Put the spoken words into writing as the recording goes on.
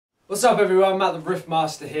What's up everyone, Matt the Riff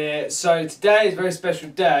Master here. So today is a very special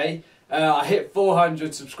day. I hit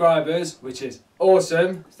 400 subscribers, which is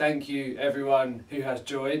awesome. Thank you everyone who has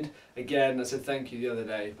joined. Again, I said thank you the other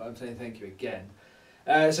day, but I'm saying thank you again.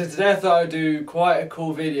 So today I thought I'd do quite a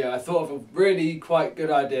cool video. I thought of a really quite good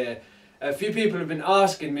idea. A few people have been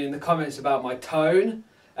asking me in the comments about my tone,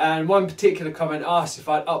 and one particular comment asked if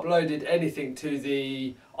I'd uploaded anything to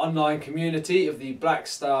the online community of the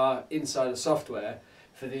Blackstar Insider software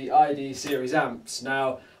for the ID series amps.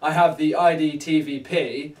 Now, I have the ID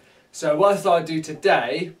TVP, so what I thought I'd do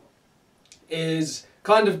today is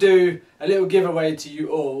kind of do a little giveaway to you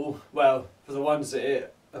all, well, for the ones that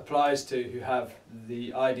it applies to who have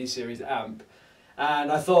the ID series amp.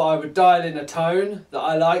 And I thought I would dial in a tone that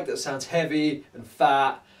I like, that sounds heavy and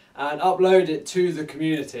fat, and upload it to the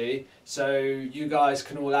community so you guys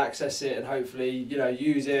can all access it and hopefully, you know,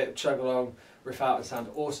 use it, chug along, riff out and sound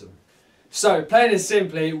awesome. So, plain and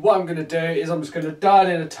simply, what I'm going to do is I'm just going to dial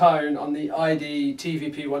in a tone on the ID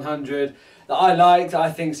TVP 100 that I like, that I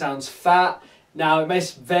think sounds fat. Now, it may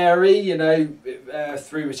vary, you know,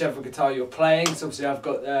 through whichever guitar you're playing. So obviously I've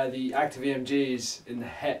got the active EMGs in the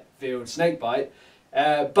Hetfield Snakebite.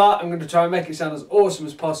 But I'm going to try and make it sound as awesome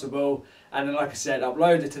as possible. And then, like I said,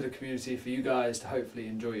 upload it to the community for you guys to hopefully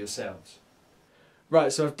enjoy yourselves. Right,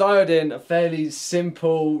 so I've dialed in a fairly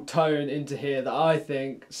simple tone into here that I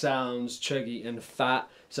think sounds chuggy and fat.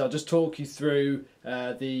 So I'll just talk you through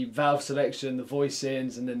the valve selection, the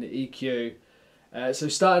voicings, and then the EQ. So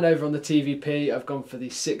starting over on the TVP, I've gone for the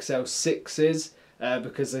 6L6s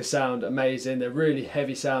because they sound amazing. They're really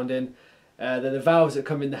heavy sounding. They're the valves that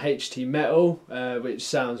come in the HT metal, which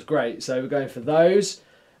sounds great. So we're going for those.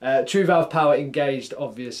 True valve power engaged,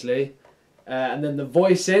 obviously. And then the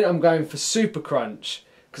voicing, I'm going for Super Crunch,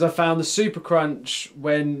 because I found the Super Crunch,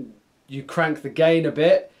 when you crank the gain a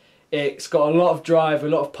bit, it's got a lot of drive, a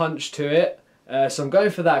lot of punch to it. So I'm going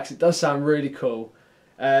for that because it does sound really cool.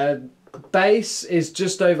 Bass is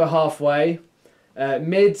just over halfway.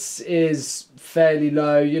 Mids is fairly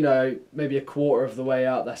low, you know, maybe a quarter of the way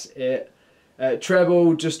out, that's it.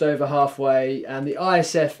 Treble just over halfway, and the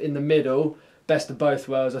ISF in the middle, best of both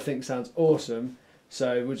worlds, I think sounds awesome.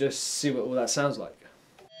 So we'll just see what all that sounds like.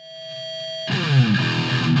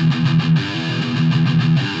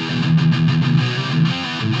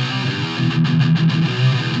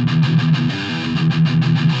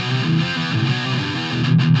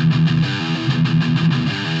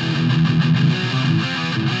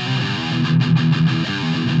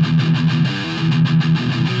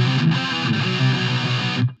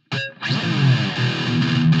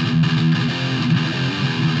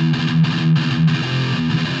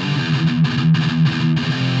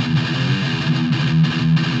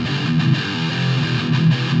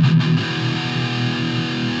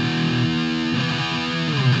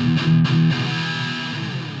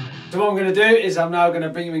 So what I'm going to do is I'm now going to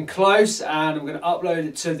bring you in close and I'm going to upload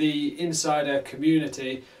it to the Insider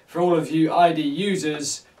community. For all of you ID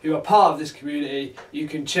users who are part of this community, you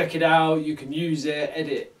can check it out, you can use it,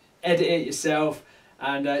 edit it yourself,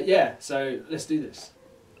 and yeah, so let's do this.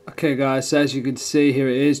 Okay guys, so as you can see, here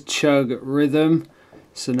it is, Chug Rhythm.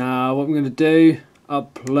 So now what I'm going to do,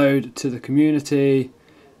 upload to the community.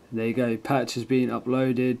 There you go, patch has been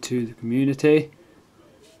uploaded to the community.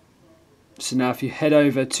 So now if you head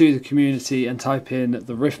over to the community and type in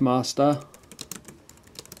the Riff Master,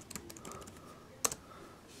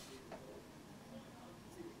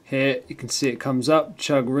 here you can see it comes up,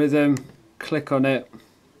 Chug Rhythm, click on it,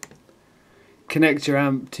 connect your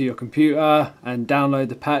amp to your computer and download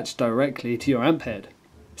the patch directly to your amp head.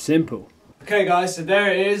 Simple. Okay guys, so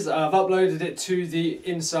there it is. I've uploaded it to the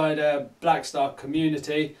Insider Blackstar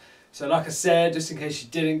community. So like I said, just in case you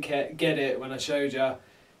didn't get it when I showed you,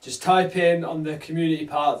 just type in on the community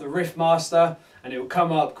part the Riff Master and it will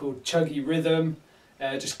come up called Chuggy Rhythm.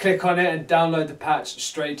 Just click on it and download the patch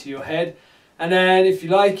straight to your head. And then if you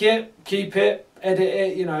like it, keep it, edit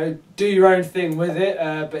it, you know, do your own thing with it.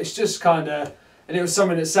 But it's just kind of, and it was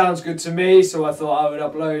something that sounds good to me, so I thought I would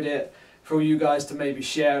upload it for all you guys to maybe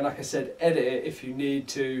share. And like I said, edit it if you need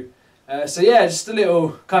to. So yeah, just a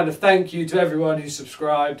little kind of thank you to everyone who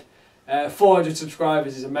subscribed. 400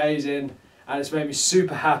 subscribers is amazing. And it's made me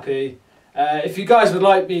super happy. If you guys would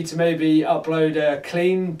like me to maybe upload a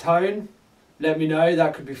clean tone, let me know,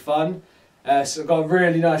 that could be fun. So I've got a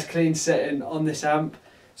really nice clean setting on this amp,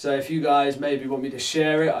 so if you guys maybe want me to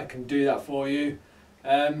share it, I can do that for you.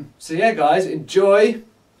 So yeah guys, enjoy.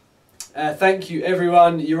 Thank you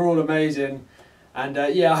everyone, you're all amazing. And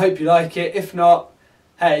yeah, I hope you like it. If not,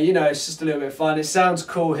 hey, you know, it's just a little bit of fun. It sounds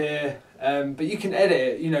cool here, but you can edit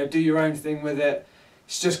it, you know, do your own thing with it.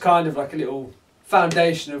 It's just kind of like a little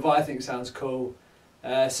foundation of what I think sounds cool.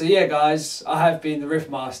 So yeah guys, I have been the Riff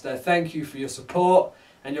Master. Thank you for your support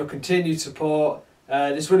and your continued support.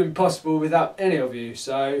 This wouldn't be possible without any of you,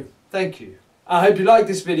 so thank you. I hope you liked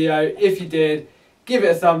this video. If you did, give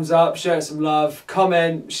it a thumbs up, show it some love,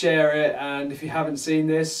 comment, share it, and if you haven't seen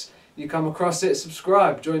this, you come across it,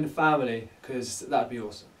 subscribe, join the family, because that'd be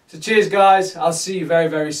awesome. So cheers guys, I'll see you very,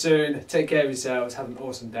 very soon. Take care of yourselves, have an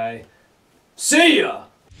awesome day. See ya!